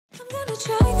Hi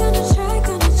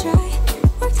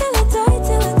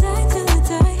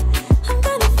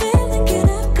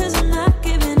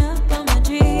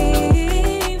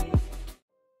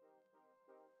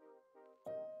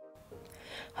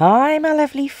my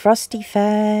lovely Frosty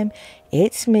fam,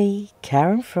 it's me,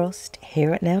 Karen Frost,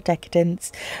 here at Nail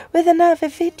Decadence with another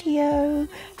video.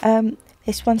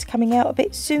 This one's coming out a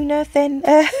bit sooner than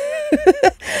the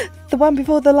one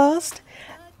before the last.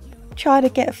 Trying to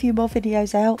get a few more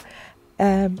videos out.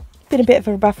 Been a bit of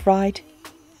a rough ride.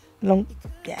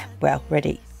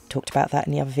 Already talked about that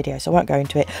in the other video, so I won't go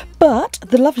into it. But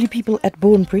the lovely people at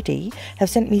Born Pretty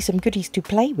have sent me some goodies to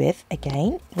play with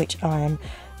again, which I am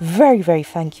very, very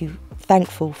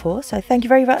thankful for. So thank you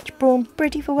very much, Born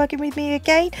Pretty, for working with me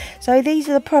again. So these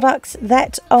are the products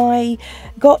that I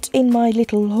got in my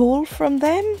little haul from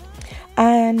them,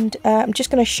 and I'm just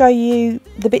going to show you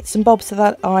the bits and bobs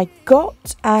that I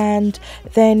got, and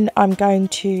then I'm going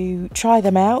to try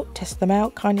them out, test them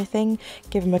out kind of thing,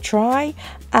 give them a try,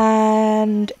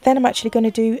 and then I'm actually going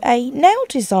to do a nail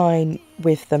design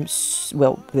with them,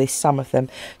 well, with some of them.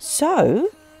 So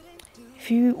if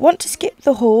you want to skip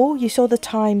the haul, you saw the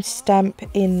time stamp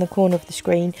in the corner of the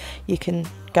screen. You can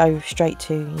go straight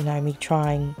to, you know, me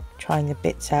trying the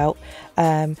bits out.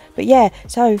 But yeah,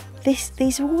 so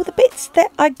these are all the bits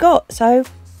that I got. So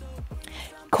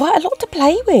quite a lot to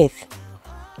play with.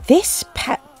 This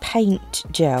paint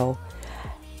gel,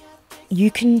 you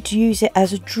can use it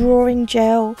as a drawing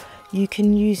gel. You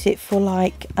can use it for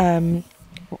like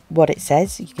what it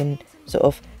says. You can sort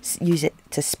of use it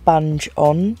to sponge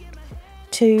on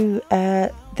to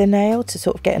the nail to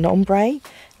sort of get an ombre,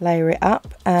 layer it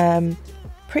up.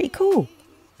 Pretty cool.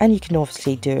 And you can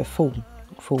obviously do a full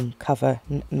cover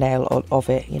nail of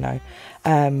it, you know.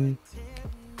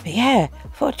 But yeah, I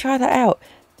thought I'd try that out.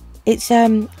 It's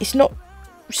not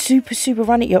super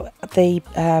runny.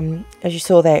 As you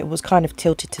saw there, it was kind of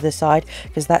tilted to the side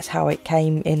because that's how it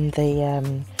came in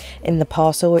the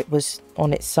parcel. It was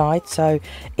on its side, so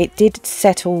it did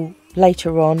settle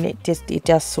later on. It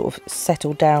does sort of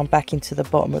settle down back into the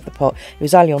bottom of the pot. It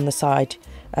was only on the side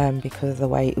because of the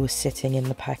way it was sitting in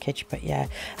the package. But yeah,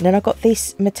 and then I got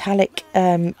this metallic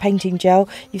painting gel.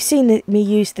 You've seen me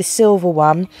use the silver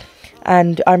one,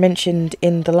 and I mentioned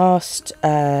in the last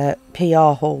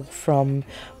PR haul from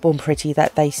Born Pretty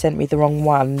that they sent me the wrong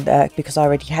one because I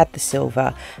already had the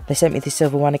silver. They sent me the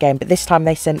silver one again, but this time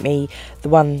they sent me the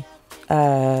one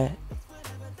that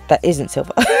isn't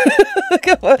silver.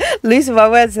 Losing my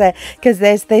words there, because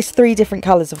there's three different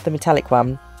colours of the metallic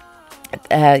one.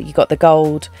 You got the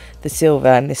gold, the silver,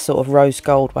 and this sort of rose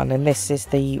gold one, and this is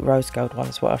the rose gold one,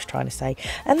 is what I was trying to say.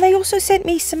 And they also sent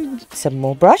me some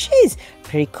more brushes.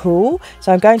 Pretty cool.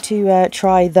 So I'm going to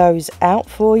try those out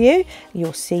for you.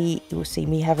 You'll see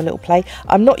me have a little play.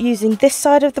 I'm not using this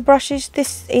side of the brushes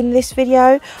in this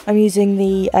video. I'm using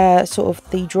the sort of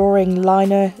the drawing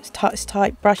liner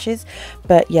type brushes.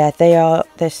 But yeah,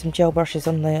 there's some gel brushes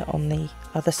on the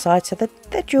other side, so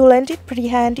they're dual ended. Pretty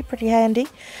handy.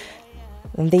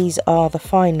 And these are the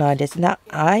fine liners. Now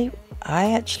I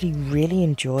actually really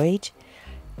enjoyed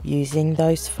using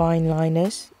those fine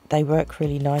liners. They work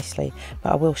really nicely,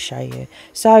 but I will show you.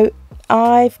 So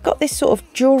I've got this sort of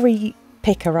jewelry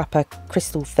picker upper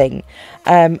crystal thing,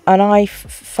 and I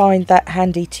find that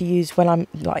handy to use when I'm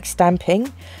like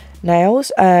stamping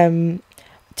nails. To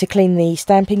clean the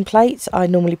stamping plates, I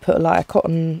normally put like a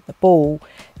cotton ball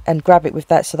and grab it with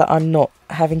that, so that I'm not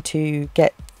having to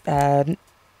get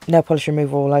nail polish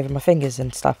remover all over my fingers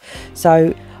and stuff.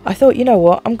 So I thought, you know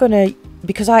what, I'm gonna,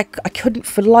 because I couldn't,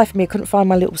 for the life of me, I couldn't find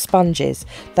my little sponges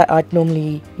that I'd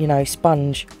normally, you know,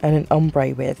 sponge and an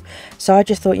ombre with. So I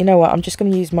just thought, you know what, I'm just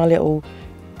going to use my little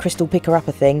crystal picker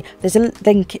upper thing. There's a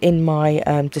link in my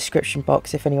description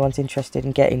box if anyone's interested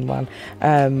in getting one.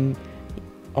 On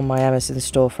my Amazon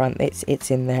storefront,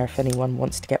 it's in there if anyone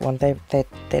wants to get one. They're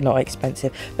not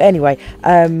expensive, but anyway,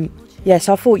 yeah,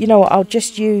 so I thought, you know what, I'll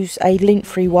just use a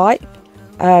lint-free wipe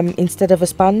instead of a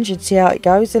sponge and see how it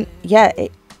goes. And yeah,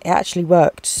 it actually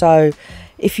worked. So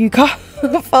if you can't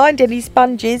find any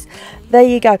sponges, there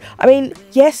you go. I mean,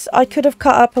 yes, I could have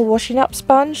cut up a washing up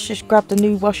sponge, just grabbed a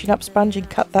new washing up sponge and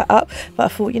cut that up, but I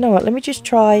thought, you know what, let me just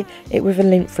try it with a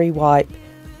lint-free wipe.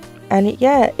 And it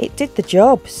did the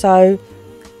job. So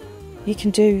you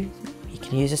can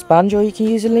use a sponge or you can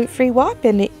use a lint-free wipe,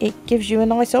 and it gives you a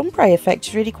nice ombre effect.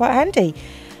 It's really quite handy.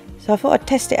 So I thought I'd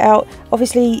test it out.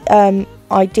 Obviously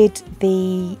I did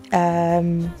the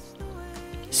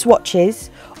swatches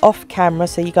off camera,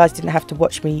 so you guys didn't have to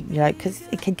watch me, you know, because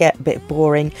it can get a bit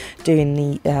boring doing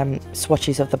the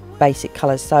swatches of the basic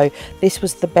colours. So this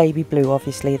was the baby blue,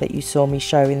 obviously, that you saw me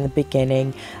show in the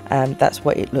beginning. That's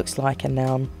what it looks like, and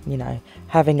now I'm, you know,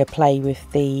 having a play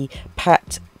with the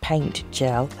Pat paint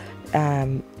gel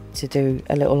to do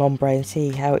a little ombre and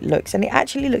see how it looks, and it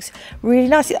actually looks really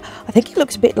nice. I think it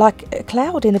looks a bit like a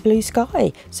cloud in a blue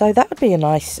sky, so that would be a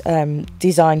nice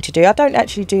design to do. I don't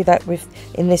actually do that with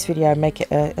in this video, make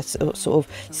it a sort of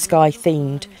sky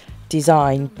themed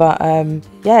design, but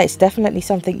yeah, it's definitely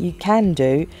something you can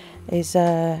do, is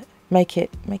make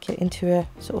it into a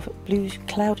sort of blue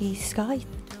cloudy sky.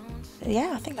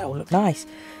 Yeah, I think that will look nice.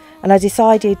 And I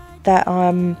decided that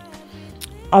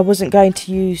I wasn't going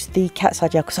to use the cat's eye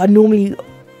gel, because I normally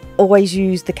always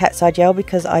use the cat's eye gel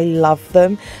because I love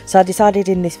them. So I decided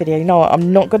in this video, you know what,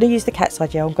 I'm not going to use the cat's eye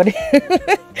gel. I'm going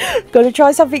to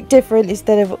try something different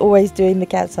instead of always doing the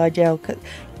cat's eye gel. 'Cause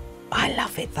I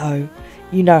love it though.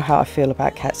 You know how I feel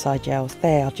about cat's eye gels.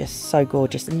 They are just so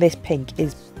gorgeous, and this pink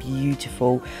is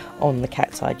beautiful on the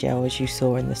cat's eye gel, as you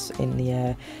saw in the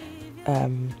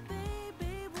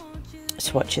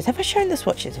swatches. Have I shown the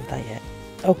swatches of that yet?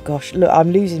 Oh gosh, look,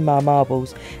 I'm losing my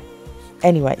marbles.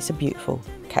 Anyway, it's a beautiful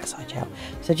cat's eye gel.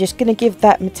 So just going to give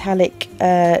that metallic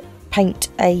paint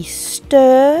a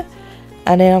stir,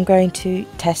 and then I'm going to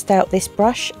test out this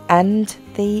brush and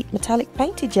the metallic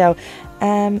painted gel.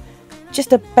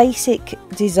 Just a basic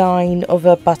design of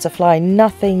a butterfly,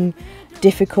 nothing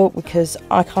difficult, because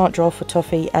I can't draw for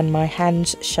toffee and my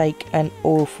hands shake an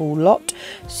awful lot.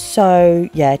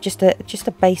 So yeah, just a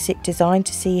basic design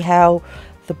to see how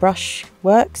the brush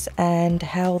works and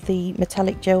how the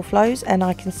metallic gel flows, and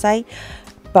I can say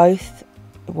both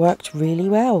worked really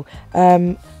well.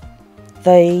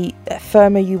 The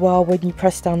firmer you are when you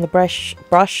press down the brush,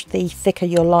 the thicker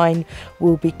your line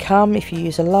will become. If you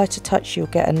use a lighter touch, you'll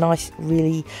get a nice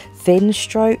really thin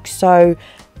stroke. So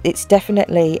it's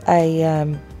definitely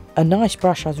a nice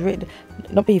brush. I was really,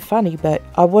 not being funny, but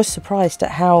I was surprised at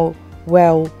how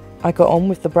well I got on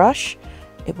with the brush.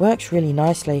 It works really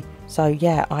nicely. So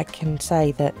yeah, I can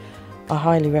say that I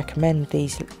highly recommend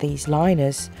these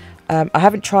liners. I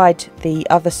haven't tried the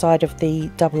other side of the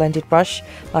double-ended brush.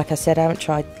 Like I said, I haven't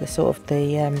tried the sort of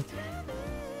the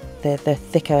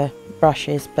thicker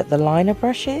brushes, but the liner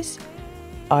brushes,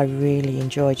 I really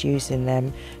enjoyed using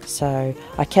them. So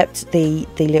I kept the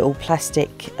little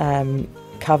plastic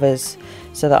covers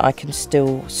so that I can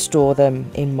still store them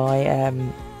in my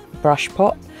brush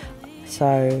pot,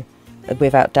 so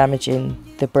without damaging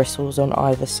the bristles on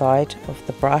either side of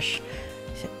the brush.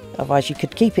 Otherwise you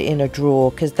could keep it in a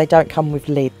drawer, because they don't come with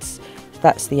lids.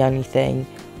 That's the only thing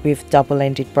with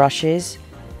double-ended brushes.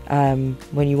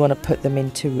 When you want to put them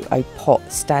into a pot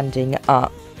standing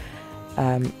up,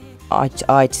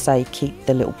 I'd say keep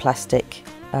the little plastic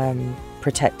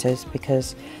protectors,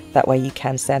 because that way you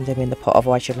can stand them in the pot.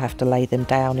 Otherwise you'll have to lay them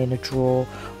down in a drawer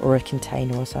or a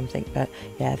container or something. But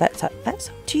yeah, that's up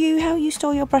to you how you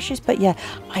store your brushes. But yeah,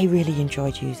 I really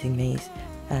enjoyed using these.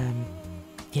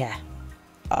 Yeah,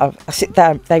 I sit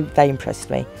down, they impressed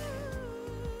me.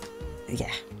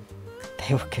 Yeah,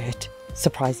 they were good,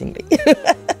 surprisingly.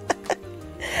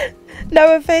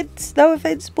 No offense,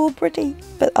 Ball Pretty,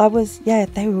 but yeah,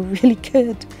 they were really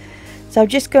good. So I'm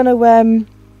just going to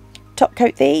top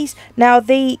coat these. Now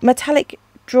the metallic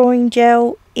drawing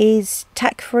gel is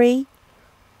tack free,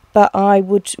 but I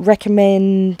would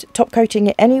recommend top coating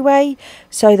it anyway,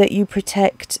 so that you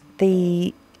protect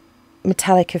the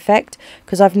metallic effect,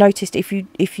 because I've noticed if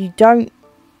you don't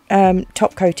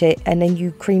top coat it and then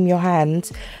you cream your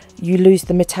hands, you lose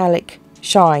the metallic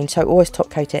shine. So always top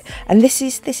coat it. And this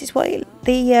is what all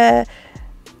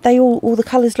the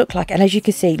colours look like. And as you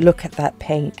can see, look at that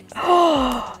pink.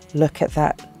 Oh, look at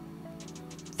that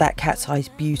cat's eye is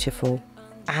beautiful,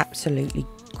 absolutely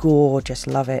gorgeous,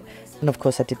 love it. And of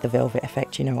course I did the velvet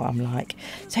effect, you know what I'm like.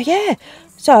 So yeah,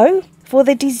 so for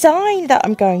the design that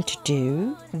I'm going to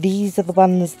do, these are the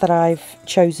ones that I've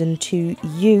chosen to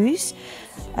use.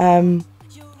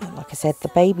 Like I said, the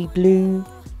baby blue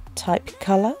type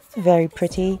colour, very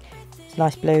pretty, it's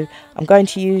nice blue. I'm going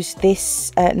to use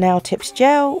this Nail Tips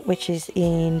gel, which is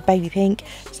in baby pink.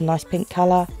 It's a nice pink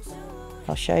colour.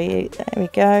 I'll show you, there we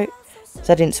go.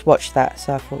 So I didn't swatch that,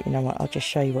 so I thought, you know what, I'll just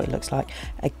show you what it looks like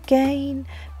again,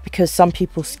 because some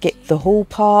people skip the haul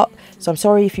part. So I'm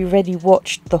sorry if you've already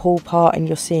watched the haul part and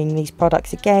you're seeing these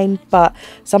products again, but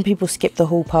some people skip the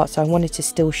haul part, so I wanted to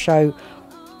still show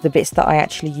the bits that I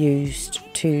actually used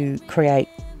to create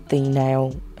the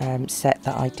nail set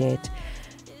that I did.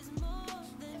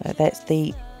 So that's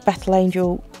the Battle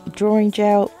Angel drawing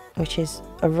gel, which is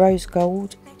a rose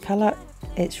gold colour.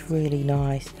 It's really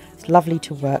nice. It's lovely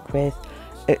to work with.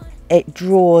 It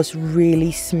draws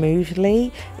really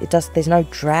smoothly. There's no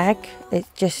drag. It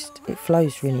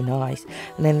flows really nice.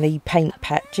 And then the paint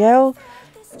pat gel,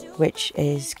 which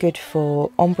is good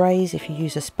for ombres if you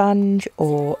use a sponge,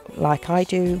 or like I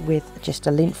do with just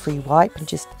a lint-free wipe and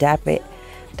just dab it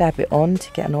on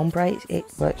to get an ombre. It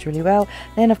works really well.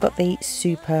 Then I've got the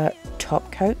super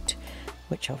top coat,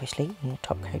 which obviously we'll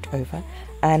top coat over,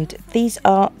 and these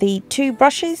are the two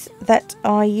brushes that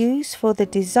I use for the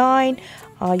design.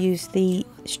 I use the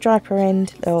striper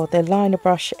end or the liner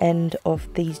brush end of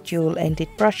these dual ended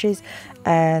brushes,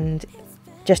 and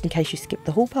just in case you skip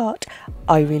the whole part,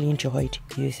 I really enjoyed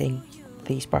using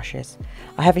these brushes.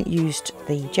 I haven't used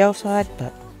the gel side,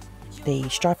 but the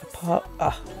striper part,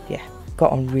 yeah,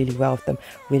 got on really well with them.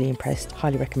 Really impressed.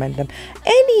 Highly recommend them.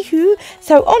 Anywho,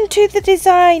 so on to the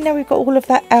design. Now we've got all of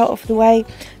that out of the way.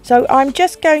 So I'm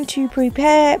just going to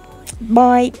prepare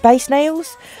my base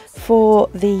nails for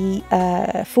the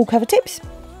full cover tips.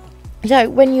 So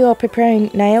when you are preparing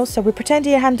nails, so we're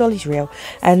pretending a Handolly's real,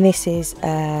 and this is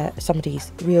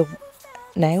somebody's real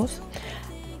nails,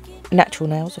 natural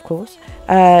nails of course.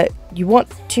 You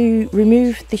want to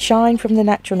remove the shine from the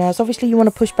natural nails. Obviously you want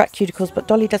to push back cuticles, but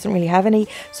Dolly doesn't really have any,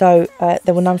 so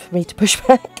there were none for me to push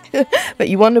back. But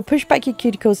you want to push back your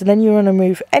cuticles, and then you want to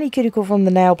remove any cuticle from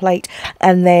the nail plate,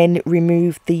 and then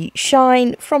remove the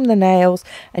shine from the nails,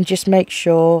 and just make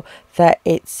sure that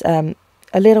it's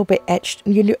a little bit etched.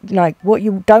 What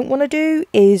you don't want to do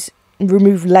is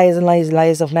remove layers and layers and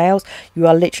layers of nails. You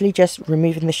are literally just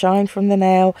removing the shine from the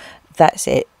nail. That's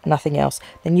it, nothing else.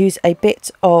 Then use a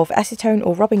bit of acetone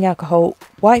or rubbing alcohol,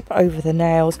 wipe over the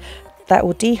nails. That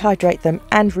will dehydrate them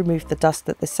and remove the dust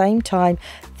at the same time.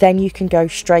 Then you can go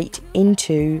straight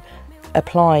into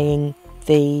applying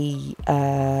the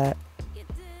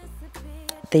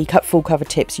full cover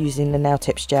tips using the nail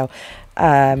tips gel.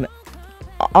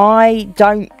 I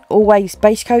don't always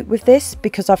base coat with this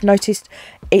because I've noticed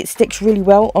it sticks really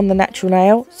well on the natural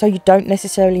nail, so you don't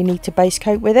necessarily need to base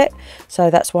coat with it. So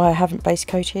that's why I haven't base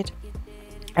coated.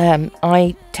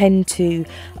 I tend to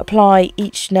apply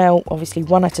each nail obviously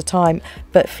one at a time,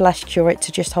 but flash cure it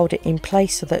to just hold it in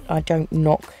place so that I don't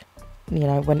knock, you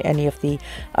know, when any of the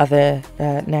other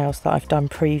nails that I've done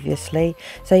previously.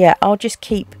 So yeah, I'll just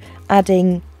keep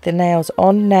adding the nails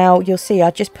on. Now you'll see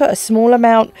I just put a small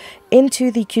amount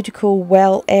into the cuticle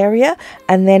well area,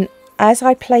 and then as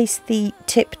I place the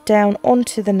tip down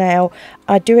onto the nail,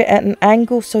 I do it at an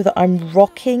angle so that I'm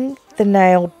rocking the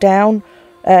nail down,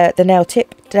 the nail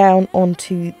tip down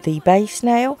onto the base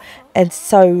nail, and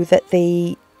so that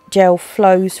the gel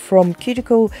flows from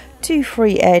cuticle to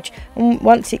free edge. And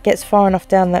once it gets far enough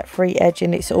down that free edge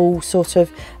and it's all sort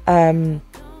of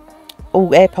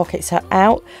all air pockets are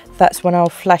out, that's when I'll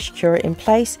flash cure it in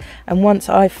place. And once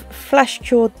I've flash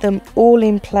cured them all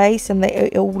in place and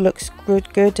it all looks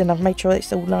good and I've made sure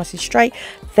it's all nice and straight,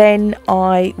 then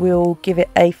I will give it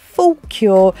a full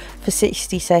cure for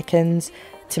 60 seconds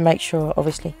to make sure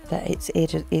obviously that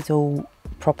it is all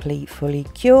properly fully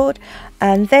cured.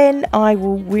 And then I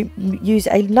will use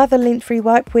another lint-free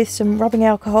wipe with some rubbing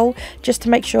alcohol just to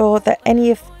make sure that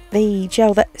any of the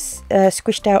gel that's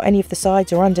squished out any of the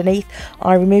sides or underneath,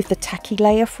 I remove the tacky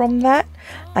layer from that.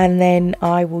 And then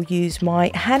I will use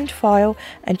my hand file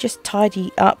and just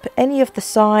tidy up any of the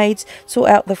sides, sort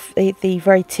out the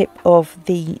very tip of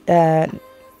the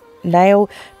nail,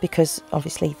 because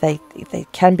obviously they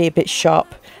can be a bit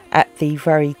sharp at the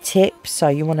very tip, so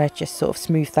you want to just sort of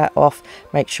smooth that off,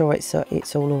 make sure it's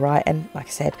all right. And like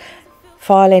I said,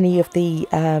 file any of the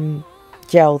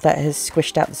gel that has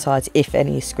squished out the sides, if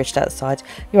any is squished out the sides.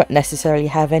 You won't necessarily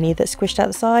have any that's squished out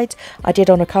the sides. I did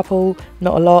on a couple,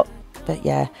 not a lot, but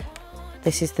yeah,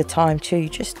 this is the time to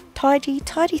just tidy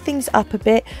things up a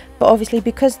bit. But obviously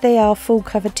because they are full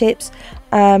cover tips,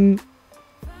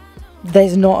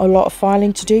 there's not a lot of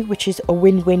filing to do, which is a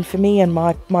win-win for me and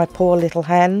my poor little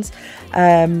hands.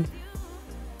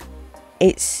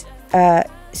 It's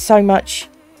so much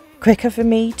quicker for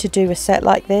me to do a set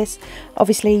like this.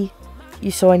 Obviously you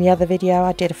saw in the other video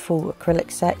I did a full acrylic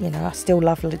set, you know, I still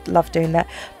love doing that,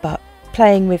 but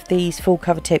playing with these full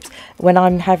cover tips when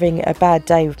I'm having a bad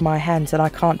day with my hands and I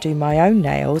can't do my own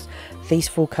nails, these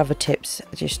full cover tips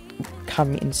just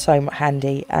come in so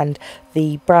handy. And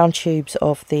the brown tubes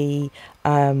of the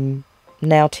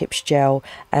nail tips gel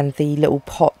and the little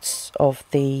pots of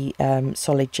the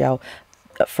solid gel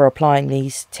for applying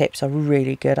these tips are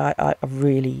really good. I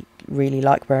really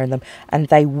like wearing them, and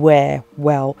they wear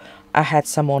well. I had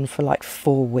some on for like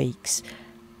 4 weeks,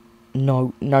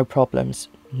 no problems,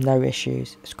 no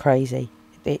issues. It's crazy.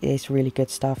 It is really good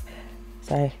stuff.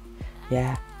 So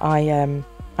yeah, I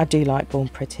do like Born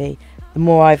Pretty. The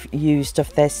more I've used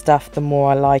of their stuff, the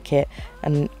more I like it.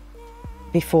 And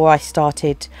before I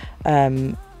started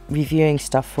reviewing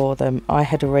stuff for them, I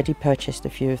had already purchased a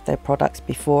few of their products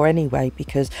before anyway,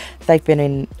 because they've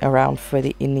been around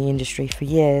in the industry for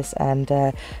years. And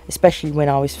especially when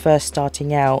I was first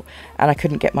starting out and I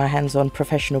couldn't get my hands on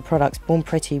professional products, Born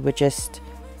Pretty were just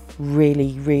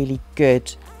really, really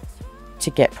good to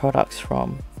get products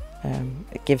from.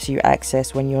 It gives you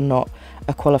access when you're not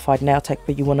a qualified nail tech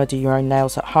but you want to do your own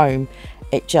nails at home.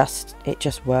 It just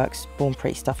works. Born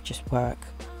Pretty stuff just work.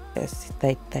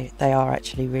 They are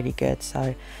actually really good.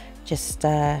 So just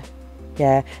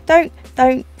yeah,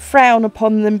 don't frown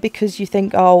upon them because you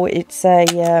think, oh, it's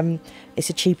a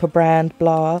cheaper brand,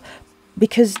 blah,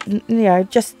 because you know,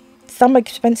 just some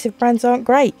expensive brands aren't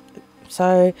great.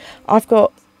 So I've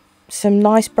got some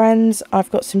nice brands, I've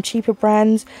got some cheaper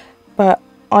brands, but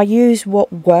I use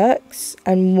what works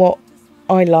and what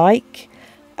I like,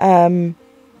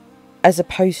 as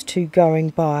opposed to going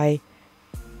by,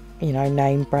 you know,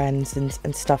 name brands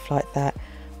and stuff like that.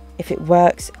 If it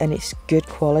works and it's good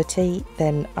quality,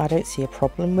 then I don't see a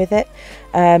problem with it.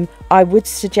 I would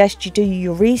suggest you do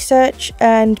your research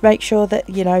and make sure that,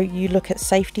 you know, you look at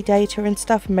safety data and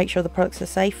stuff and make sure the products are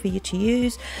safe for you to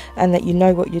use and that you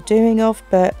know what you're doing of.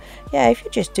 But yeah, if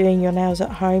you're just doing your nails at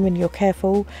home and you're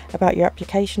careful about your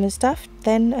application and stuff,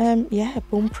 then yeah,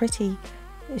 Born Pretty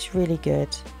is really good.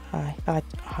 I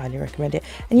highly recommend it.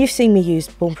 And you've seen me use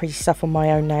Born Pretty stuff on my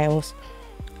own nails.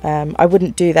 I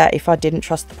wouldn't do that if I didn't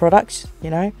trust the product,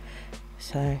 you know.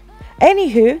 So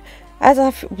anywho, as I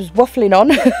was waffling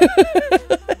on,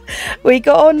 we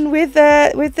got on with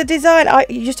the design.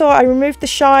 You saw I removed the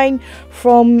shine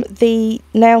from the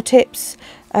nail tips,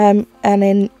 and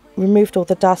then removed all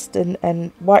the dust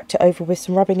and wiped it over with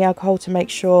some rubbing alcohol to make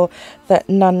sure that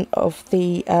none of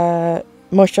the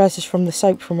moisturizers from the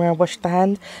soap from where I washed the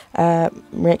hand,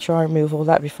 make sure I remove all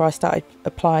that before I started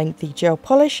applying the gel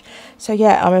polish. So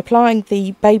yeah, I'm applying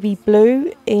the baby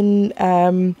blue in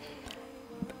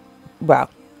well,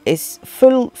 it's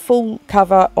full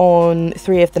cover on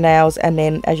 3 of the nails, and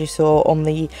then as you saw on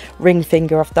the ring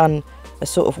finger I've done a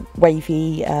sort of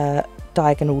wavy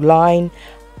diagonal line.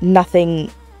 Nothing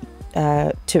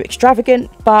too extravagant,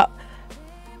 but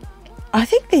I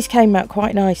think these came out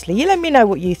quite nicely. You let me know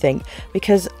what you think,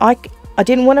 because I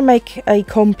didn't want to make a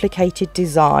complicated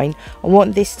design. I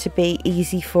want this to be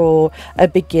easy for a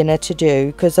beginner to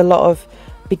do, because a lot of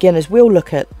beginners will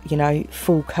look at, you know,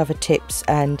 full cover tips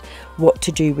and what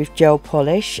to do with gel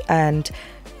polish and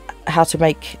how to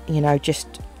make, you know,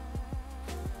 just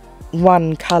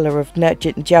one colour of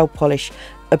gel polish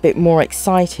a bit more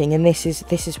exciting. And this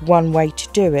is one way to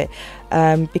do it,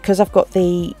 because I've got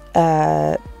the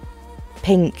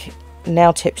pink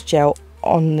nail tips gel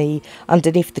on the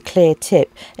underneath the clear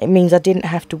tip. It means I didn't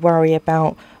have to worry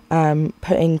about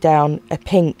putting down a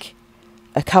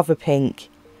cover pink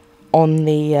on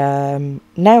the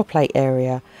nail plate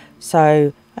area.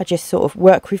 So I just sort of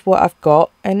work with what I've got,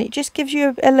 and it just gives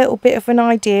you a little bit of an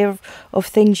idea of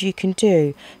things you can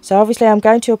do. So obviously I'm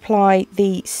going to apply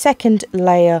the second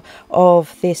layer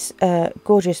of this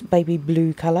gorgeous baby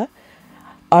blue colour.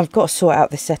 I've got to sort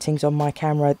out the settings on my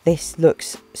camera. This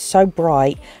looks so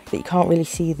bright that you can't really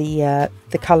see the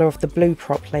colour of the blue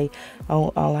properly.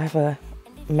 I'll have a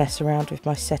mess around with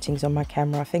my settings on my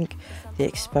camera. I think the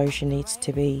exposure needs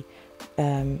to be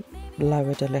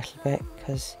lowered a little bit,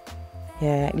 because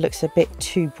yeah, it looks a bit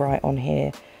too bright on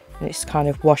here and it's kind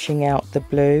of washing out the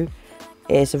blue.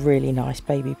 It is a really nice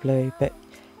baby blue, but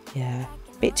yeah,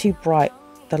 a bit too bright.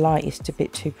 The light is a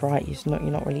bit too bright. You're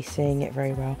not really seeing it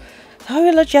very well. So I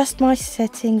will adjust my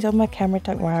settings on my camera,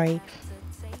 don't worry.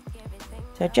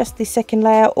 So just the second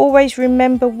layer. Always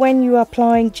remember, when you are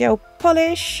applying gel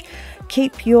polish,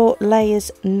 keep your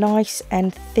layers nice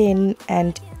and thin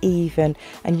and even.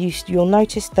 And you'll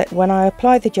notice that when I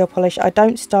apply the gel polish, I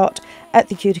don't start at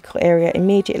the cuticle area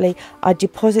immediately. I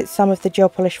deposit some of the gel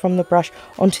polish from the brush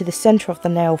onto the center of the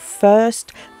nail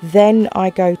first, then I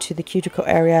go to the cuticle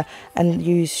area and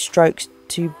use strokes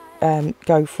to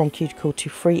go from cuticle to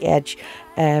free edge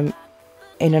in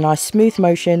a nice smooth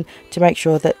motion to make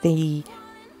sure that the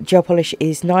gel polish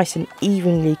is nice and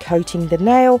evenly coating the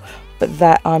nail, but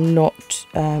that I'm not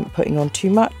putting on too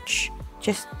much.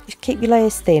 Just keep your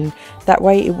layers thin, that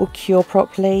way it will cure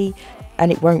properly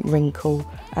and it won't wrinkle.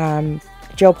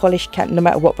 Gel polish can, no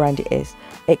matter what brand it is,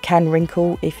 it can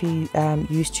wrinkle if you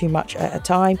use too much at a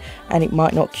time, and it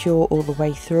might not cure all the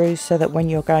way through, so that when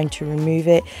you're going to remove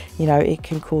it, you know, it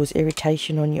can cause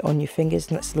irritation on your fingers,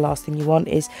 and that's the last thing you want,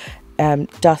 is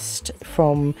dust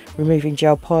from removing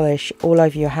gel polish all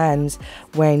over your hands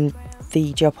when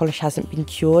the gel polish hasn't been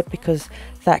cured, because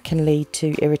that can lead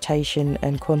to irritation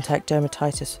and contact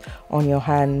dermatitis on your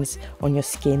hands, on your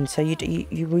skin. So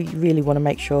you really want to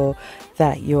make sure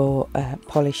that your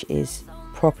polish is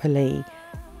properly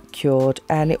cured.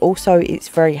 And it's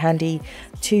very handy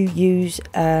to use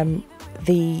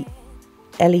the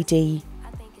LED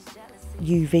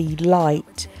UV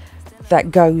light that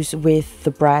goes with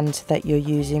the brand that you're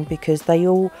using, because they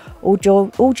all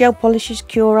gel polishes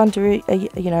cure under an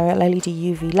LED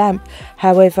UV lamp.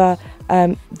 However,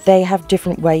 they have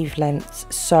different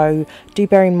wavelengths, so do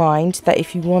bear in mind that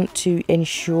if you want to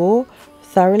ensure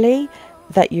thoroughly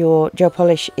that your gel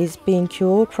polish is being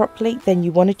cured properly, then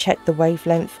you want to check the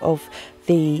wavelength of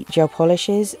the gel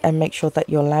polishes and make sure that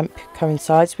your lamp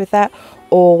coincides with that,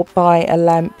 or buy a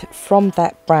lamp from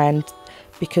that brand,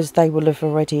 because they will have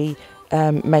already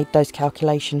made those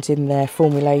calculations in their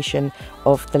formulation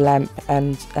of the lamp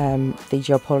and the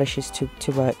gel polishes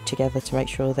to work together to make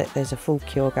sure that there's a full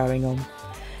cure going on.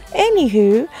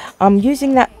 Anywho, I'm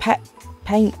using that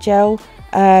paint gel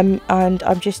and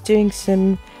I'm just doing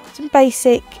some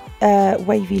basic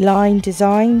wavy line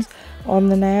designs on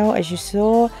the nail. As you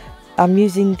saw, I'm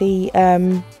using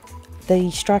the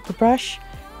striper brush,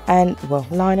 and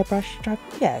liner brush,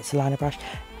 it's a liner brush,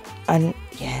 and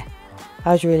yeah,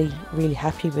 I was really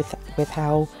happy with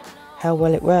how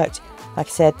well it worked. Like I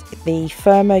said, the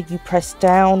firmer you press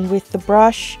down with the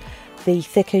brush, the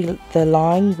thicker the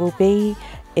line will be.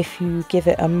 If you give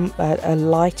it a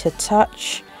lighter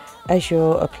touch as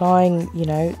you're applying,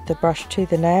 the brush to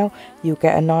the nail, you'll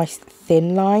get a nice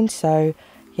thin line. So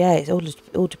yeah, it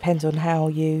all depends on how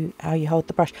you hold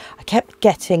the brush. I kept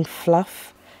getting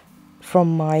fluff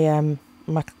from my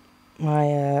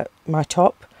my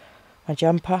top, my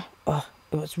jumper. Oh,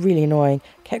 it was really annoying.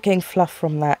 Kept getting fluff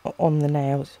from that on the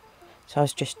nails, so I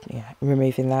was just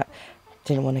removing that.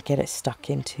 Didn't want to get it stuck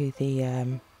into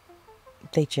the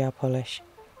gel polish.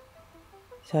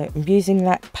 So I'm using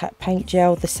that paint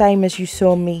gel, the same as you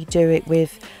saw me do it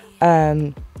with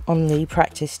on the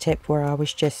practice tip, where I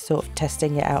was just sort of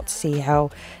testing it out to see how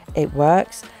it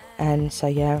works. And so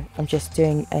yeah, I'm just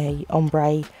doing a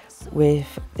ombre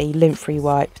with the lint-free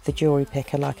wipe, the jewelry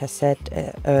picker, like I said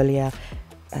earlier.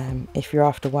 If you're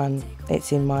after one,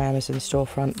 it's in my Amazon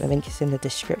storefront. The link is in the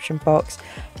description box.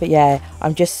 But yeah,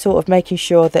 I'm just sort of making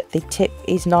sure that the tip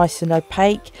is nice and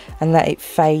opaque and that it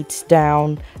fades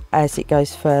down as it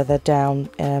goes further down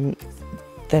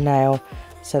the nail,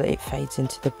 so that it fades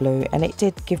into the blue. And it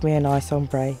did give me a nice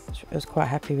ombre. I was quite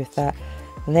happy with that.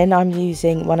 And then I'm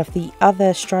using one of the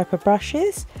other striper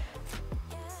brushes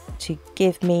to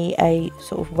give me a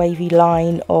sort of wavy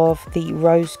line of the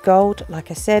rose gold. Like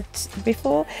I said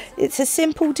before, it's a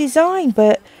simple design,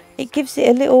 but it gives it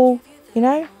a little,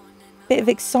 bit of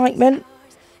excitement,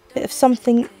 bit of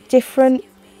something different,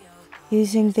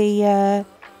 using the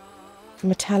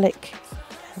metallic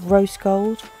rose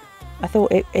gold. I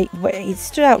thought it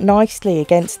stood out nicely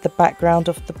against the background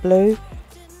of the blue.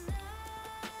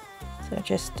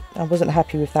 So I wasn't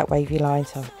happy with that wavy line,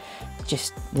 so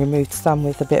just removed some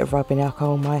with a bit of rubbing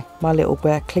alcohol, my little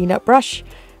clean-up brush.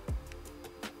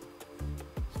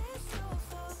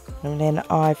 And then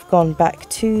I've gone back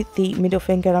to the middle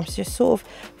finger, and I'm just sort of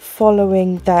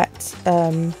following that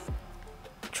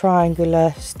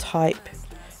triangular type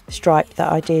stripe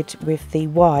that I did with the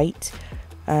white.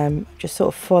 Just sort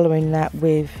of following that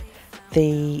with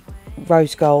the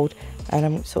rose gold, and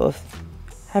I'm sort of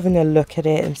having a look at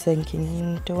it and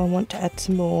thinking, do I want to add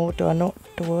some more? Do I not?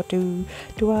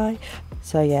 Do I?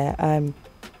 So yeah,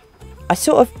 I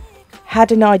sort of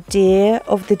had an idea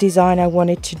of the design I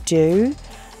wanted to do,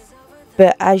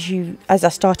 but as I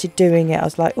started doing it, I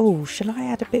was like, oh, shall I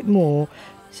add a bit more?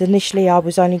 So initially I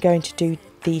was only going to do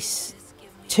these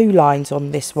 2 lines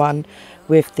on this one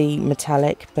with the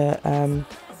metallic, but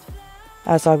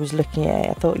as I was looking at it,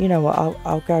 I thought, you know what,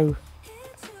 I'll go.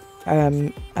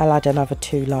 I'll add another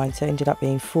 2 lines, so it ended up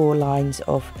being 4 lines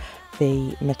of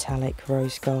the metallic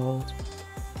rose gold.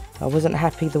 I wasn't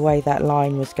happy the way that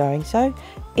line was going, so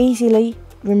easily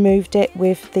removed it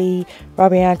with the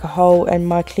rubbing alcohol and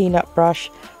my clean-up brush.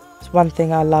 It's one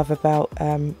thing I love about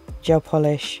gel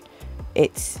polish.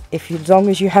 It's as long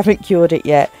as you haven't cured it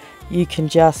yet, you can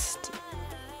just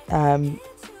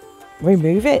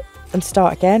remove it and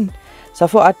start again. So I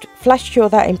thought I'd flash cure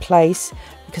that in place,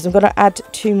 because I'm going to add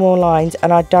 2 more lines,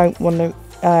 and I don't want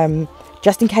to,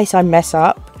 just in case I mess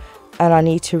up and I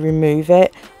need to remove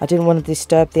it, I didn't want to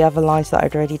disturb the other lines that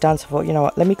I'd already done. So I thought, you know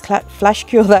what, let me flash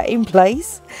cure that in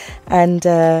place, and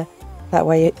that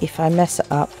way if I mess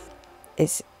it up,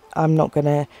 I'm not going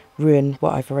to ruin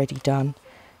what I've already done.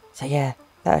 So yeah,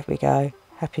 there we go,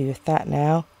 happy with that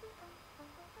now.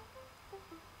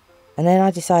 And then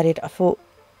I decided, I thought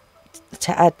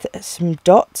to add some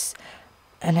dots.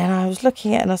 And then I was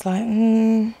looking at it and I was like,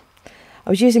 I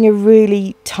was using a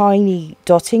really tiny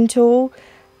dotting tool.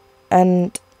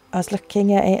 And I was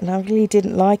looking at it and I really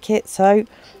didn't like it. So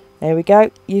there we go.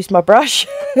 Use my brush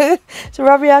to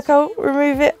rub the alcohol,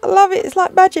 remove it. I love it. It's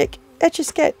like magic. Etch a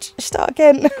sketch. Start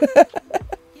again.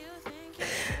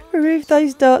 Remove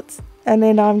those dots. And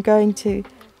then I'm going to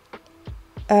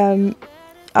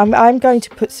I'm going to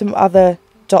put some other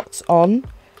dots on.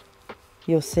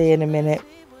 You'll see in a minute.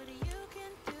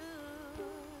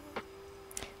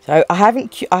 So I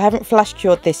haven't flash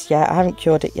cured this yet. I haven't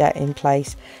cured it yet in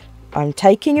place. I'm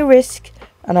taking a risk,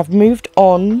 and I've moved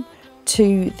on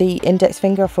to the index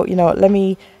finger. I thought, you know what, let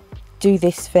me do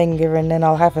this finger and then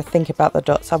I'll have a think about the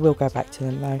dots. I will go back to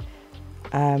them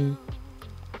though.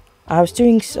 I was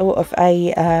doing sort of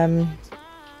a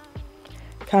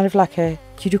kind of like a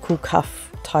cuticle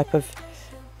cuff type of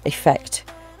effect.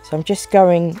 So I'm just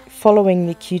following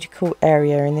the cuticle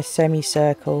area in this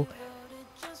semicircle.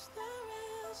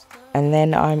 And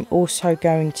then I'm also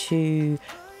going to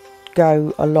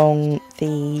go along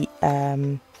the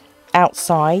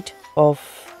outside of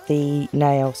the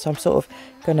nail. So I'm sort of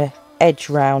going to edge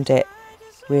round it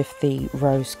with the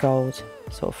rose gold,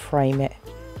 sort of frame it.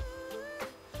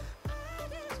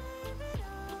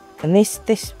 And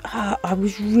I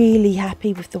was really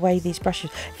happy with the way these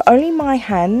brushes, if only my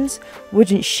hands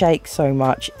wouldn't shake so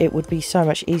much, it would be so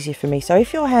much easier for me. So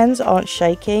if your hands aren't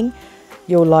shaking,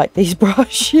 you'll like these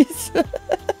brushes.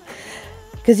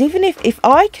 Because even if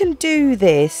I can do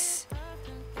this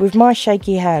with my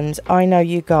shaky hands, I know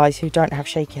you guys who don't have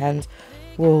shaky hands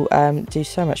will do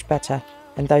so much better.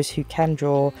 And those who can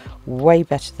draw way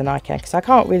better than I can. Because I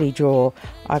can't really draw.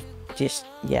 I've just,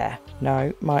 yeah,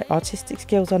 no. My artistic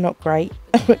skills are not great.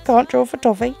 I can't draw for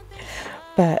toffee.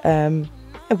 But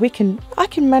I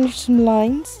can manage some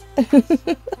lines.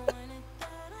 But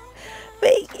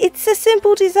it's a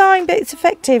simple design, but it's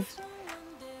effective.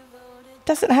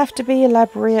 Doesn't have to be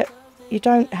elaborate. You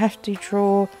don't have to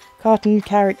draw cartoon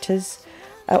characters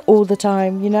all the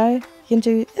time, you know. You can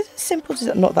do a simple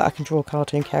design. Not that I can draw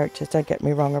cartoon characters, don't get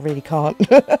me wrong, I really can't.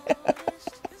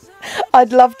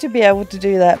 I'd love to be able to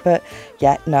do that, but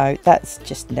yeah, no, that's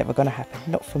just never going to happen.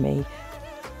 Not for me.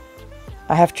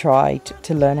 I have tried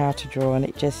to learn how to draw and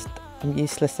I'm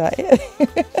useless at it.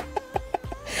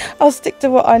 I'll stick to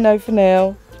what I know for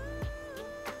now.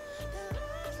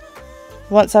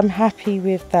 Once I'm happy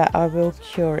with that, I will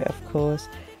cure it, of course.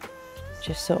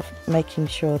 Just sort of making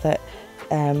sure that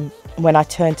when I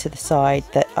turn to the side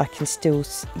that I can still,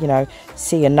 you know,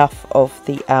 see enough of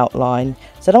the outline.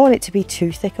 So I don't want it to be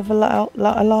too thick of a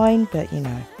line, but you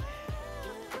know,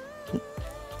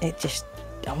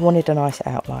 I wanted a nice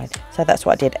outline. So that's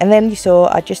what I did. And then you saw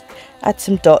I just add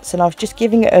some dots and I was just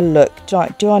giving it a look.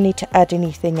 Like, do I need to add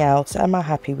anything else? Am I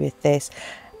happy with this?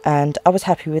 And I was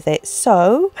happy with it.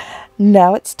 So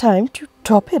now it's time to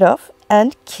top it off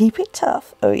and keep it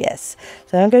tough. Oh yes.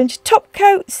 So I'm going to top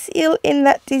coat, seal in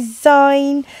that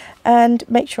design and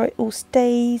make sure it all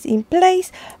stays in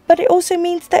place. But it also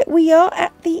means that we are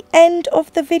at the end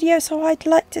of the video. So I'd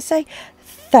like to say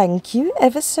thank you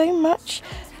ever so much,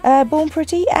 Born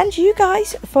Pretty, and you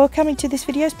guys for coming to this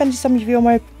video, spending some of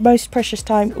your most precious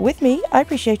time with me. I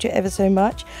appreciate it ever so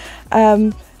much.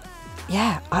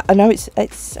 Yeah, I know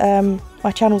it's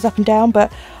my channel's up and down,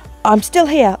 but I'm still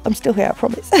here. I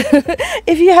promise.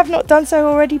 If you have not done so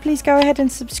already, please go ahead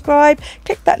and subscribe.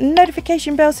 Click that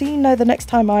notification bell so you know the next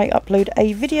time I upload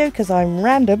a video, because I'm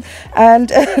random.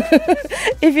 And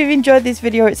if you've enjoyed this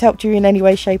video, it's helped you in any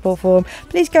way, shape or form,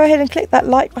 please go ahead and click that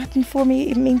like button for me.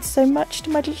 It means so much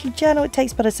to my little channel. It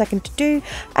takes but a second to do.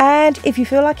 And if you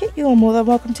feel like it, you're more than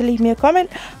welcome to leave me a comment.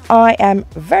 I am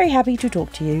very happy to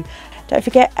talk to you. Don't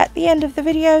forget, at the end of the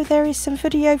video there is some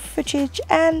video footage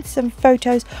and some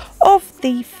photos of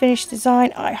the finished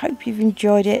design. I hope you've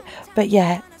enjoyed it. But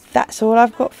yeah, that's all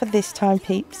I've got for this time,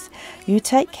 peeps. You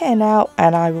take care now,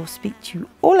 and I will speak to you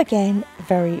all again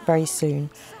very, very soon.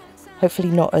 Hopefully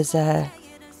not as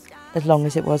long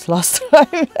as it was last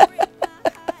time.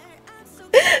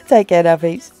 Take care now,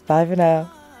 peeps. Bye for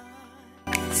now.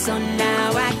 So now